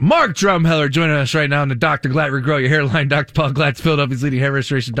Mark Drumheller joining us right now on the Dr. Glatt Regrow Your Hairline. Dr. Paul Glatt's Philadelphia's leading hair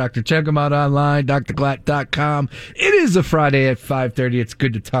restoration doctor. Check him out online, drglatt.com. It is a Friday at 5:30. It's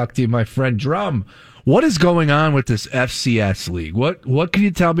good to talk to you, my friend. Drum, what is going on with this FCS league? What can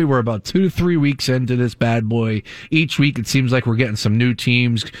you tell me? We're about 2 to 3 weeks into this bad boy. Each week it seems like we're getting some new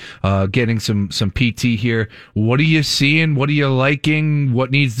teams, getting some PT here. What are you seeing? What are you liking?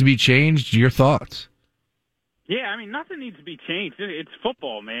 What needs to be changed? Your thoughts? Yeah, I mean, nothing needs to be changed. It's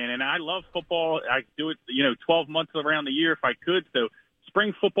football, man, and I love football. I do it, 12 months around the year if I could, so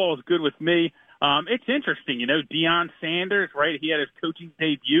spring football is good with me. It's interesting, Deion Sanders, right? He had his coaching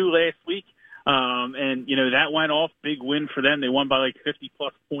debut last week, and, that went off. Big win for them. They won by like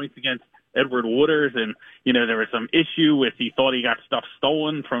 50-plus points against Edward Waters, and, there was some issue with he thought he got stuff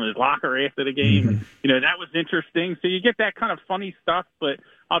stolen from his locker after the game. Mm-hmm. And, that was interesting. So you get that kind of funny stuff, but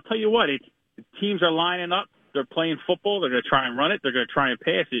I'll tell you what, teams are lining up. They're playing football. They're going to try and run it. They're going to try and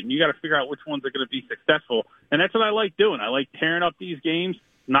pass it. And you got to figure out which ones are going to be successful. And that's what I like doing. I like tearing up these games.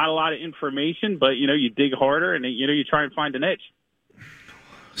 Not a lot of information, but, you dig harder and, you try and find an edge.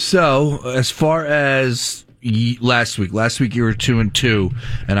 So, as far as last week you were 2-2,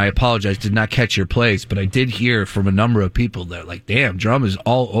 and I apologize, did not catch your plays, but I did hear from a number of people that like, damn, Drum is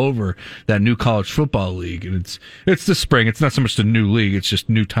all over that new college football league, and it's the spring. It's not so much the new league; it's just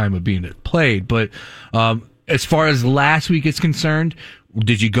new time of being played. But as far as last week is concerned,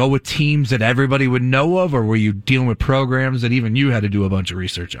 did you go with teams that everybody would know of, or were you dealing with programs that even you had to do a bunch of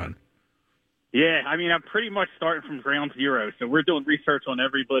research on? Yeah, I mean, I'm pretty much starting from ground zero, so we're doing research on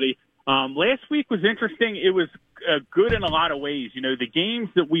everybody. Last week was interesting. It was good in a lot of ways. The games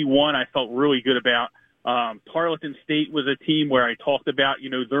that we won, I felt really good about. Tarleton State was a team where I talked about,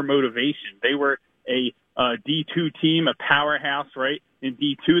 their motivation. They were a D2 team, a powerhouse, right? In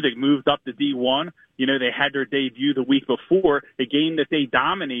D2, they moved up to D1. They had their debut the week before, a game that they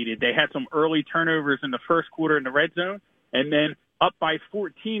dominated. They had some early turnovers in the first quarter in the red zone, and then up by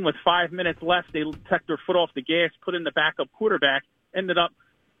 14 with 5 minutes left, they took their foot off the gas, put in the backup quarterback, ended up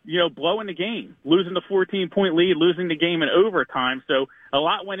blowing the game, losing the 14-point lead, losing the game in overtime. So a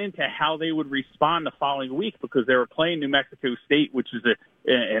lot went into how they would respond the following week because they were playing New Mexico State, which is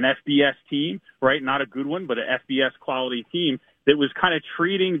an FBS team, right? Not a good one, but an FBS quality team that was kind of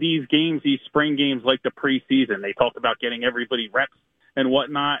treating these games, these spring games, like the preseason. They talked about getting everybody reps and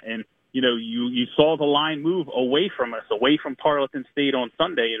whatnot. And, you saw the line move away from us, away from Tarleton State on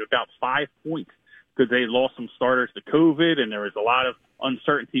Sunday at about 5 points because they lost some starters to COVID and there was a lot of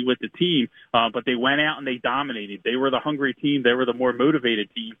uncertainty with the team. But they went out and they dominated. They were the hungry team. They were the more motivated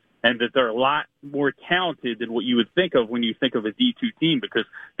team. And that they're a lot more talented than what you would think of when you think of a D2 team because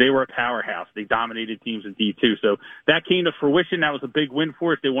they were a powerhouse. They dominated teams in D2. So that came to fruition. That was a big win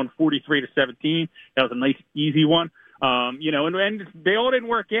for us. They won 43-17. That was a nice, easy one. And they all didn't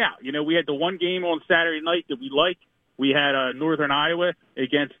work out. We had the one game on Saturday night that we liked. We had Northern Iowa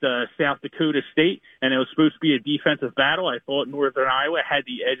against South Dakota State, and it was supposed to be a defensive battle. I thought Northern Iowa had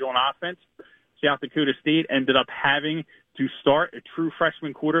the edge on offense. South Dakota State ended up having to start a true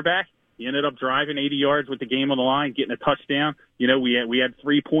freshman quarterback. He ended up driving 80 yards with the game on the line, getting a touchdown. We had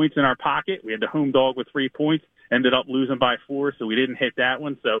 3 points in our pocket. We had the home dog with 3 points, ended up losing by 4, so we didn't hit that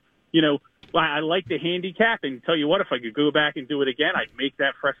one. So, I like the handicap, and tell you what, if I could go back and do it again, I'd make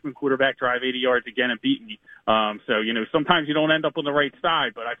that freshman quarterback drive 80 yards again and beat me. So, sometimes you don't end up on the right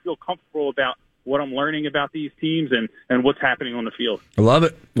side, but I feel comfortable about what I'm learning about these teams and what's happening on the field. I love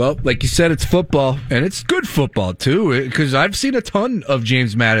it. Well, like you said, it's football, and it's good football, too, because I've seen a ton of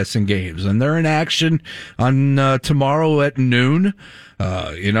James Madison games, and they're in action on tomorrow at noon.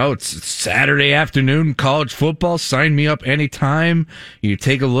 It's Saturday afternoon, college football. Sign me up anytime. You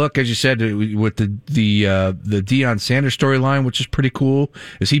take a look, as you said, with the Deion Sanders storyline, which is pretty cool.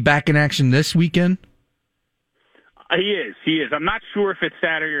 Is he back in action this weekend? He is. I'm not sure if it's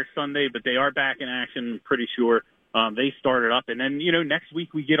Saturday or Sunday, but they are back in action. I'm pretty sure. They started up, and then next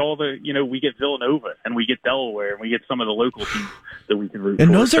week we get we get Villanova and we get Delaware and we get some of the local teams that we can root for.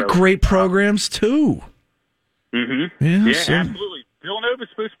 And those are great programs too. Mm-hmm. Yeah, absolutely. Villanova's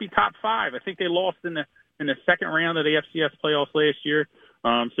supposed to be top 5. I think they lost in the second round of the FCS playoffs last year.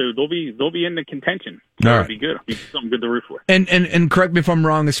 So they'll be in the contention. That'll be good. It'll be something good to root for. And correct me if I'm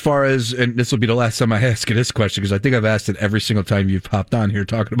wrong as far as, and this will be the last time I ask you this question because I think I've asked it every single time you've hopped on here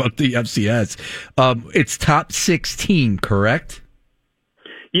talking about the FCS. It's top 16, correct?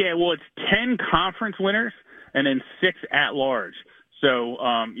 Yeah, well, it's 10 conference winners and then 6 at large. So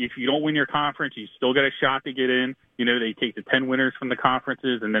if you don't win your conference, you still get a shot to get in. They take the 10 winners from the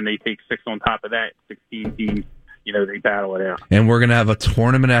conferences, and then they take 6 on top of that, 16 teams. They battle it out. And we're going to have a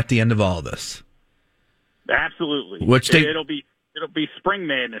tournament at the end of all this. Absolutely. It'll be It'll be Spring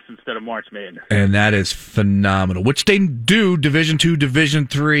Madness instead of March Madness. And that is phenomenal, which they do Division II, Division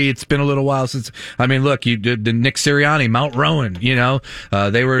III. It's been a little while since, I mean, look, you did the Nick Sirianni, Mount Rowan,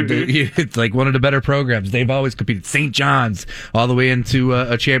 they were it's like one of the better programs. They've always competed. St. John's all the way into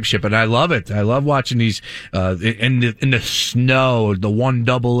a championship. And I love it. I love watching these, in the snow, the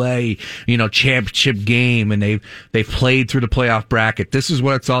 1AA, championship game. And they've played through the playoff bracket. This is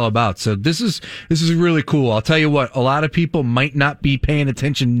what it's all about. So this is really cool. I'll tell you what, a lot of people might not be paying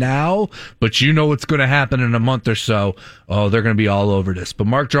attention now, but you know what's going to happen in a month or so. Oh, they're going to be all over this. But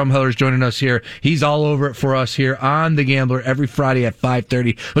Mark Drumheller is joining us here. He's all over it for us here on The Gambler every Friday at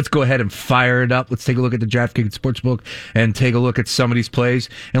 5:30. Let's go ahead and fire it up. Let's take a look at the DraftKings Sportsbook and take a look at some of these plays.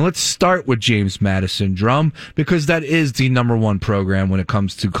 And let's start with James Madison, Drum, because that is the number one program when it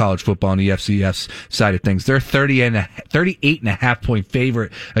comes to college football on the FCS side of things. They're 38.5 point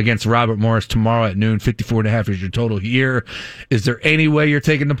favorite against Robert Morris tomorrow at noon. 54.5 is your total here. Is there any way you're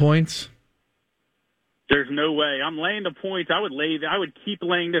taking the points? There's no way. I'm laying the points. I would keep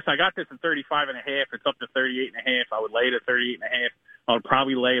laying this. I got this at 35.5. It's up to 38.5. I would lay it at 38.5. I would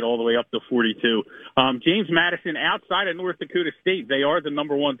probably lay it all the way up to 42. James Madison, outside of North Dakota State, they are the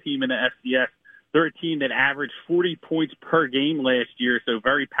number one team in the FCS. They're a team that averaged 40 points per game last year, so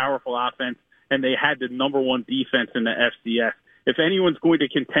very powerful offense, and they had the number one defense in the FCS. If anyone's going to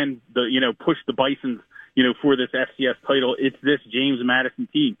contend, push the Bisons, for this FCS title, it's this James Madison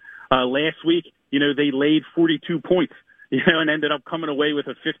team. Last week, they laid 42 points, and ended up coming away with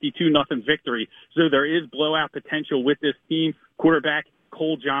a 52-0 victory. So there is blowout potential with this team. Quarterback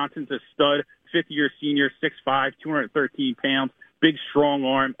Cole Johnson's a stud, fifth-year senior, 6'5", 213 pounds, big, strong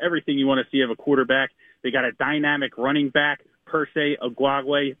arm, everything you want to see of a quarterback. They got a dynamic running back, Persay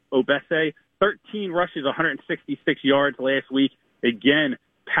Ogwagwe Obese, 13 rushes, 166 yards last week. Again,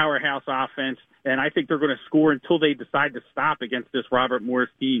 powerhouse offense. And I think they're going to score until they decide to stop against this Robert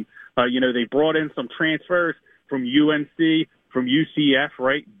Morris team. They brought in some transfers from UNC, from UCF,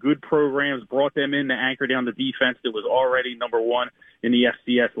 right? Good programs, brought them in to anchor down the defense that was already number one in the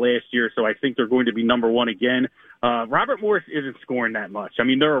FCS last year. So I think they're going to be number one again. Robert Morris isn't scoring that much. I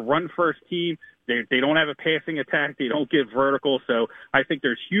mean, they're a run-first team. They don't have a passing attack. They don't get vertical. So I think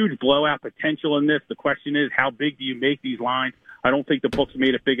there's huge blowout potential in this. The question is, how big do you make these lines? I don't think the books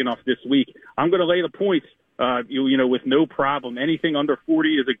made it big enough this week. I'm going to lay the points, with no problem. Anything under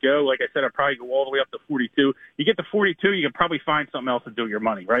 40 is a go. Like I said, I'd probably go all the way up to 42. You get to 42, you can probably find something else to do your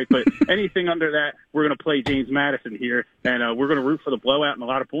money, right? But anything under that, we're going to play James Madison here, and we're going to root for the blowout and a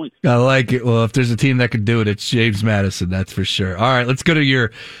lot of points. I like it. Well, if there's a team that could do it, it's James Madison, that's for sure. All right, let's go to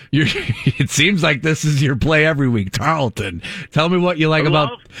your it seems like this is your play every week, Tarleton. Tell me what you like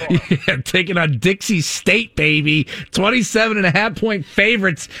about taking on Dixie State, baby. 27.5 point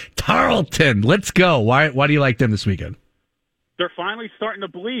favorites, Tarleton. Let's go. Why do you like them this weekend? They're finally starting to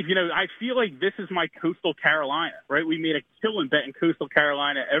believe. I feel like this is my Coastal Carolina, right? We made a killing bet in Coastal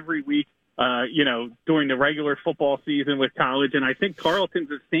Carolina every week, during the regular football season with college. And I think Tarleton's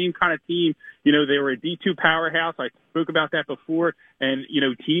the same kind of team. They were a D2 powerhouse. I spoke about that before. And,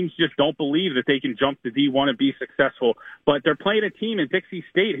 teams just don't believe that they can jump to D1 and be successful. But they're playing a team in Dixie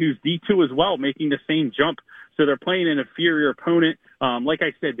State who's D2 as well, making the same jump. So they're playing an inferior opponent. Like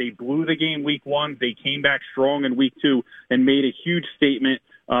I said, they blew the game week one. They came back strong in week two and made a huge statement.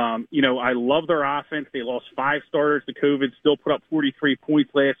 I love their offense. They lost 5 starters to COVID, still put up 43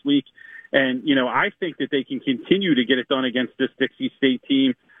 points last week. And, I think that they can continue to get it done against this Dixie State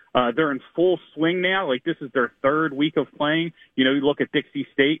team. They're in full swing now. Like, this is their third week of playing. You look at Dixie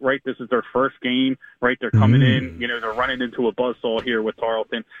State, right? This is their first game, right? They're coming in, they're running into a buzzsaw here with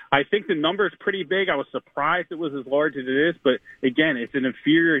Tarleton. I think the number is pretty big. I was surprised it was as large as it is, but again, it's an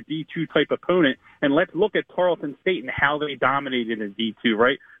inferior D2 type opponent. And let's look at Tarleton State and how they dominated in D2,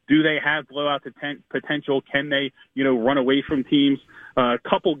 right? Do they have blowout potential? Can they, run away from teams? A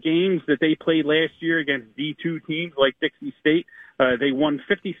couple games that they played last year against D2 teams like Dixie State, they won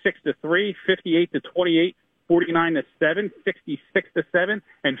 56-3, 58-28, 49-7, 66-7,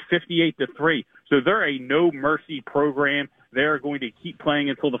 and 58-3. So they're a no mercy program. They're going to keep playing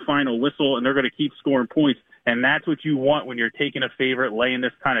until the final whistle, and they're going to keep scoring points. And that's what you want when you're taking a favorite, laying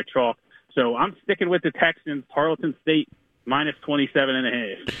this kind of chalk. So I'm sticking with the Texans, Tarleton State, minus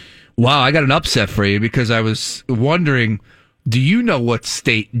 27.5. Wow, I got an upset for you because I was wondering, do you know what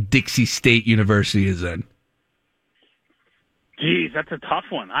state Dixie State University is in? Geez, that's a tough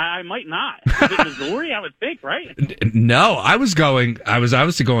one. I might not. Is it Missouri? I would think, right? No, I was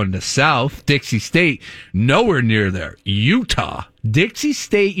obviously going to South. Dixie State, nowhere near there. Utah. Dixie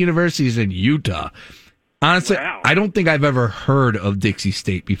State University is in Utah. Honestly, wow. I don't think I've ever heard of Dixie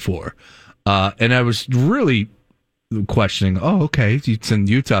State before. And I was really questioning, oh, okay, it's in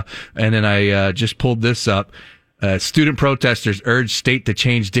Utah. And then I just pulled this up. Student protesters urge state to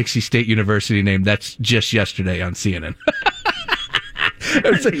change Dixie State University name. That's just yesterday on CNN.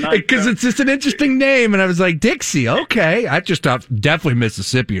 Because it's just an interesting name. And I was like, Dixie, okay. I just thought definitely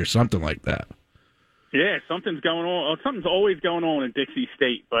Mississippi or something like that. Yeah, something's going on. Something's always going on in Dixie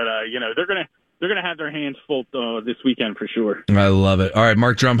State. But, they're going to have their hands full this weekend for sure. I love it. All right,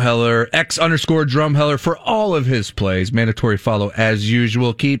 Mark Drumheller, X_Drumheller for all of his plays. Mandatory follow as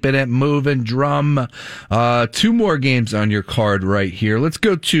usual. Keeping it moving, Drum. 2 more games on your card right here. Let's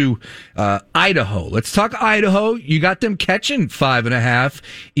go to Idaho. Let's talk Idaho. You got them catching 5.5.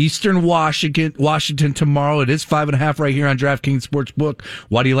 Eastern Washington tomorrow. It is 5.5 right here on DraftKings Sportsbook.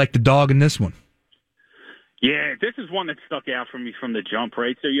 Why do you like the dog in this one? Yeah, this is one that stuck out for me from the jump,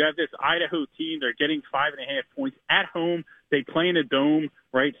 right? So you have this Idaho team. They're getting 5.5 points at home. They play in a dome,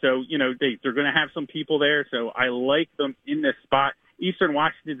 right? So, they're going to have some people there. So I like them in this spot. Eastern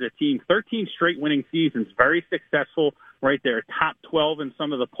Washington's a team, 13 straight winning seasons, very successful, right? They're top 12 in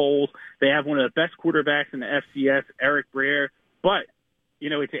some of the polls. They have one of the best quarterbacks in the FCS, Eric Breer. But,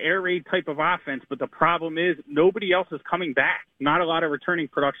 it's an air raid type of offense. But the problem is nobody else is coming back. Not a lot of returning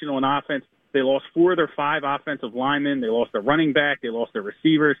production on offense. They lost 4 of their 5 offensive linemen. They lost their running back. They lost their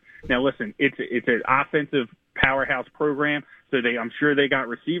receivers. Now, listen, it's an offensive powerhouse program, so I'm sure they got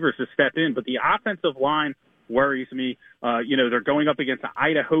receivers to step in. But the offensive line worries me. They're going up against an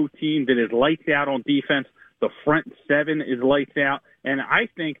Idaho team that is lights out on defense. The front 7 is lights out, and I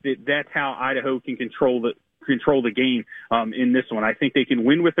think that's how Idaho can control the game in this one. I think they can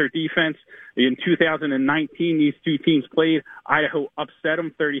win with their defense. In 2019, these two teams played. Idaho upset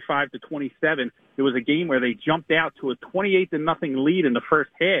them 35-27. It was a game where they jumped out to a 28-0 lead in the first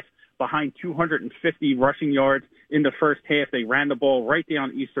half behind 250 rushing yards in the first half. They ran the ball right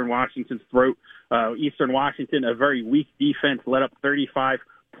down Eastern Washington's throat. Eastern Washington, a very weak defense, let up 35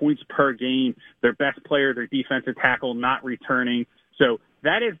 points per game. Their best player, their defensive tackle, not returning. So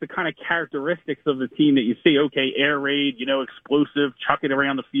that is the kind of characteristics of the team that you see. Okay, air raid, explosive, chuck it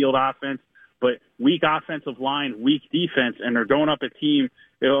around the field offense, but weak offensive line, weak defense, and they're going up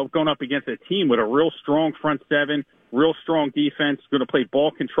against a team with a real strong front 7, real strong defense, going to play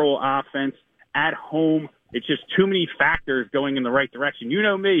ball control offense at home. It's just too many factors going in the right direction. You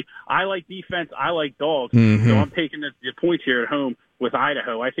know me, I like defense, I like dogs, so I'm taking the points here at home with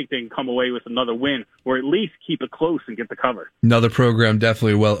Idaho. I think they can come away with another win, or at least keep it close and get the cover. Another program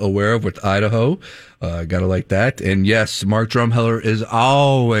definitely well aware of with Idaho. Gotta like that. And yes, Mark Drumheller is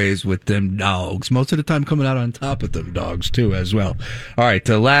always with them dogs. Most of the time coming out on top of them dogs too as well. All right,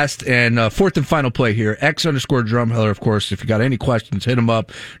 last and fourth and final play here. X_Drumheller, of course. If you got any questions, hit him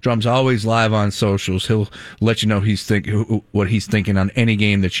up. Drum's always live on socials. He'll let you know what he's thinking on any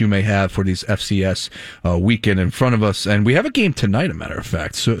game that you may have for these FCS weekend in front of us. And we have a game tonight, a matter of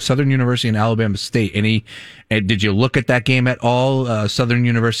fact. So Southern University and Alabama State. Did you look at that game at all? Southern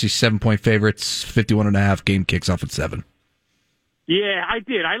University 7-point favorites, 51.5. Game kicks off at 7. Yeah, I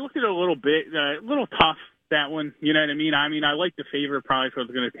did. I looked at it a little bit. A little tough, that one. You know what I mean? I like the favorite probably if I was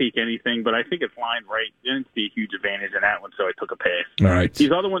going to take anything, but I think it's lined right. Didn't see a huge advantage in that one, so I took a pass. All right.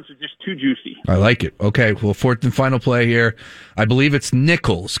 These other ones are just too juicy. I like it. Okay, well, fourth and final play here. I believe it's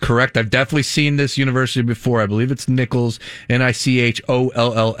Nichols, correct? I've definitely seen this university before. I believe it's Nichols,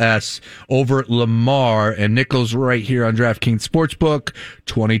 Nicholls, over at Lamar, and Nichols right here on DraftKings Sportsbook,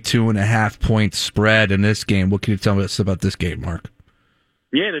 22.5 point spread in this game. What can you tell us about this game, Mark?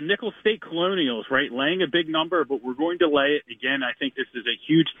 Yeah, the Nicholls State Colonials, right, laying a big number, but we're going to lay it. Again, I think this is a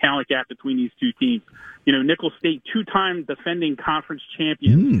huge talent gap between these two teams. Nicholls State, 2-time defending conference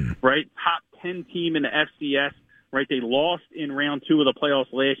champion, right, top 10 team in the FCS, right? They lost in round 2 of the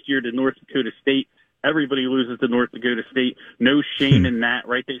playoffs last year to North Dakota State. Everybody loses to North Dakota State. No shame in that,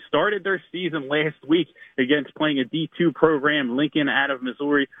 right? They started their season last week against playing a D2 program, Lincoln out of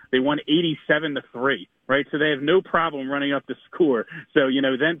Missouri. They won 87-3, right? So they have no problem running up the score. So,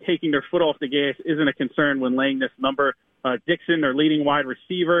 them taking their foot off the gas isn't a concern when laying this number. Dixon, their leading wide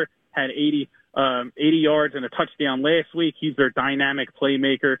receiver, had 80 yards and a touchdown last week. He's their dynamic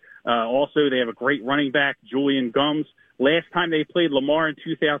playmaker. Also, they have a great running back, Julian Gums. Last time they played Lamar in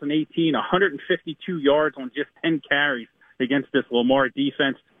 2018, 152 yards on just 10 carries against this Lamar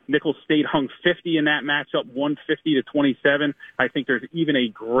defense. Nicholls State hung 50 in that matchup, 150-27. I think there's even a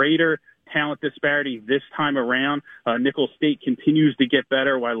greater talent disparity this time around. Nicholls State continues to get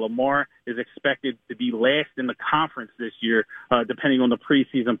better, while Lamar is expected to be last in the conference this year, depending on the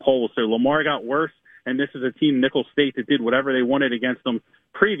preseason polls. So Lamar got worse and this is a team, Nicholls State, that did whatever they wanted against them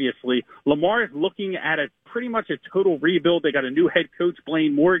previously. Lamar is looking at pretty much a total rebuild. They got a new head coach,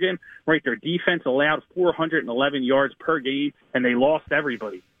 Blaine Morgan, right? Their defense allowed 411 yards per game, and they lost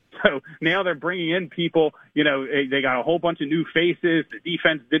everybody. So now they're bringing in people, they got a whole bunch of new faces. The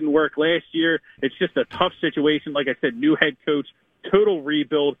defense didn't work last year. It's just a tough situation. Like I said, new head coach, total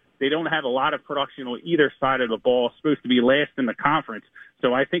rebuild. They don't have a lot of production on either side of the ball. It's supposed to be last in the conference.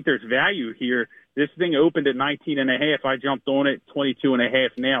 So I think there's value here. This thing opened at 19.5. I jumped on it 22.5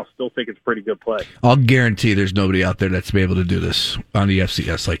 now. Still think it's a pretty good play. I'll guarantee there's nobody out there that's been able to do this on the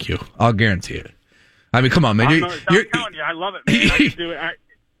FCS like you. I'll guarantee it. I mean, come on, man. I'm telling you, I love it, man. I can do it.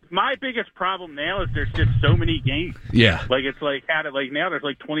 My biggest problem now is there's just so many games. Yeah. It's like now there's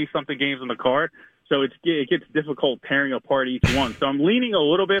like 20-something games on the card. So it gets difficult tearing apart each one. So I'm leaning a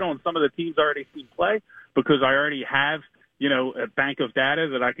little bit on some of the teams I already seen play because I already have, a bank of data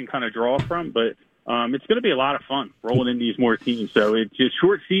that I can kind of draw from. But it's going to be a lot of fun rolling in these more teams. So it's just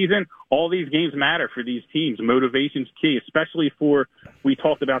short season. All these games matter for these teams. Motivation's key, especially we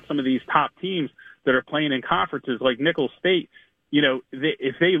talked about some of these top teams that are playing in conferences like Nicholls State.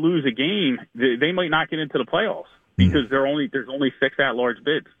 If they lose a game, they might not get into the playoffs because there's only 6 at-large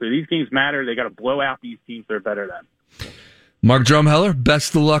bids. So these games matter. They got to blow out these teams they're better than. Mark Drumheller,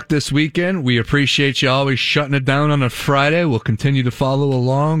 best of luck this weekend. We appreciate you always shutting it down on a Friday. We'll continue to follow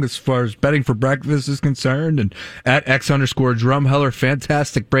along as far as betting for breakfast is concerned. And at @X_Drumheller,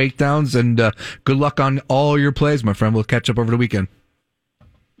 fantastic breakdowns. And good luck on all your plays, my friend. We'll catch up over the weekend.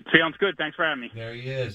 Sounds good. Thanks for having me. There he is.